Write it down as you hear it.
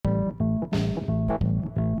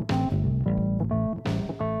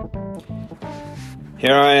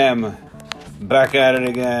Here I am, back at it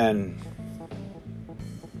again.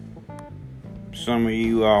 Some of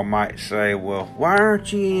you all might say, well, why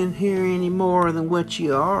aren't you in here any more than what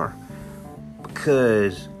you are?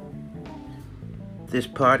 Because this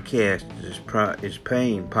podcast is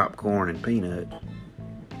paying popcorn and peanuts.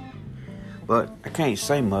 But I can't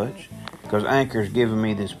say much, because Anchor's giving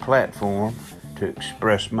me this platform to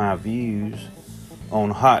express my views on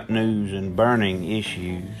hot news and burning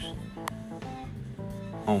issues,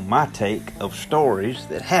 on my take of stories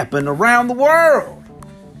that happen around the world.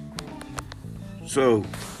 So,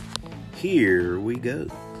 here we go.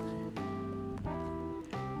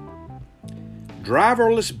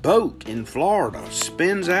 Driverless boat in Florida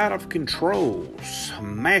spins out of control,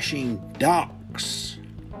 smashing docks.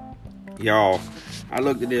 Y'all, I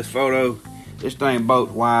looked at this photo. This dang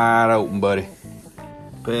boat's wide open, buddy.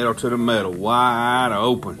 Pedal to the metal, wide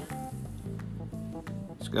open.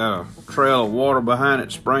 It's got a trail of water behind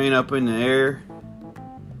it spraying up in the air.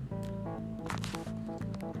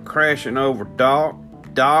 Crashing over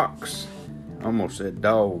docks. Almost said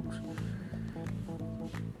dogs.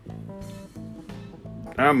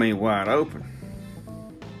 I mean wide open.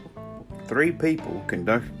 3 people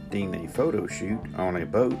conducting a photo shoot on a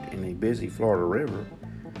boat in a busy Florida river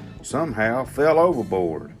somehow fell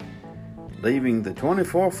overboard, leaving the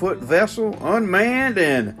 24-foot vessel unmanned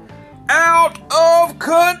and out of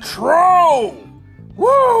control.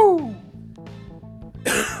 Woo!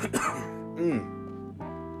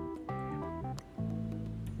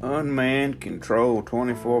 Unmanned, controlled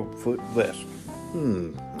 24-foot vessel. I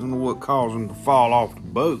don't know what caused them to fall off the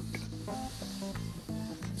boat.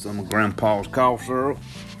 Some of Grandpa's cough syrup.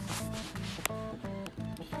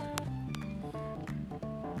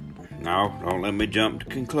 No, don't let me jump to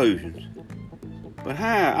conclusions. But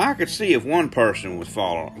I could see if one person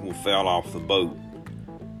fell off the boat.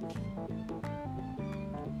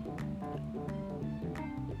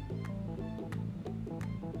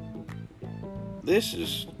 This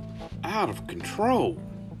is out of control.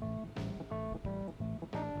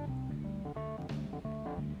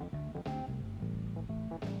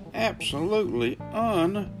 Absolutely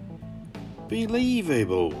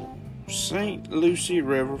unbelievable. St. Lucie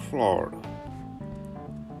River, Florida.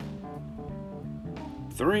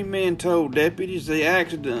 3 men told deputies they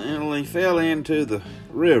accidentally fell into the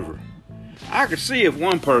river. I could see if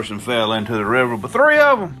one person fell into the river, but 3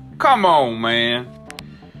 of them? Come on, man.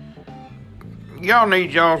 Y'all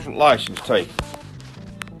need y'all's license taken.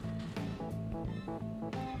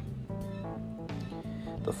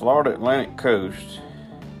 The Florida Atlantic coast.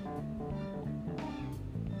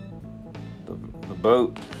 The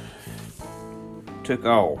boat took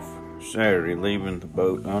off Saturday, leaving the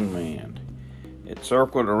boat unmanned. It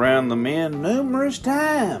circled around the men numerous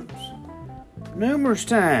times,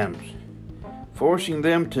 forcing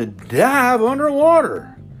them to dive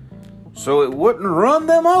underwater so it wouldn't run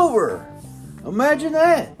them over. Imagine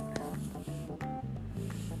that.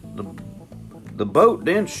 The boat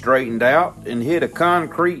then straightened out and hit a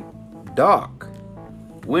concrete dock,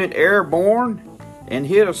 went airborne, and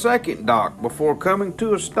hit a second dock before coming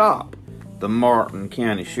to a stop, the Martin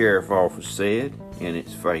County Sheriff Office said in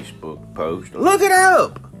its Facebook post. Look it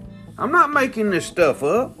up! I'm not making this stuff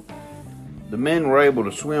up. The men were able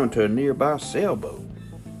to swim to a nearby sailboat.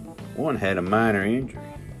 One had a minor injury.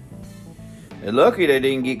 They're lucky they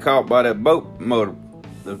didn't get caught by that boat motor,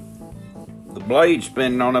 the blade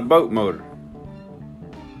spinning on that boat motor.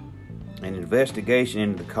 An investigation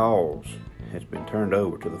into the cause has been turned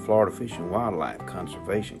over to the Florida Fish and Wildlife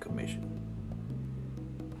Conservation Commission.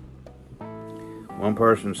 One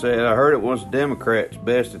person said, I heard it was the Democrats'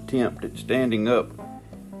 best attempt at standing up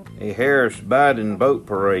a Harris-Biden boat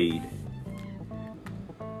parade.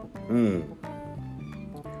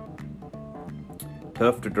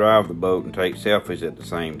 Tough to drive the boat and take selfies at the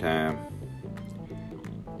same time.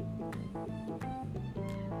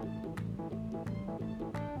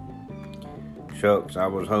 Shucks, I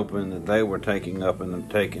was hoping that they were taken up in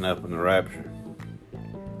the rapture.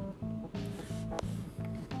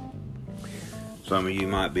 Some of you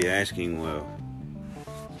might be asking, well,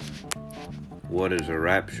 what is a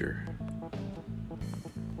rapture?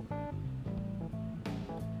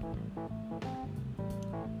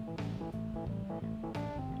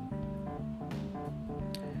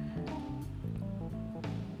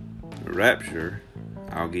 A rapture,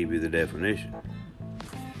 I'll give you the definition.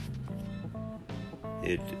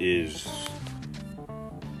 It is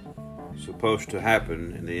supposed to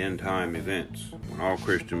happen in the end time events when all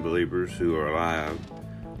Christian believers who are alive,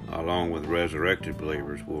 along with resurrected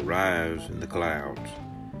believers, will rise in the clouds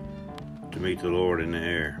to meet the Lord in the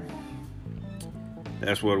air.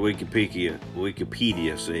 That's what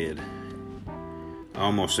Wikipedia said. I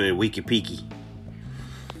almost said Wikipedia.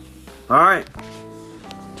 All right.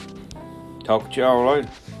 Talk to y'all later.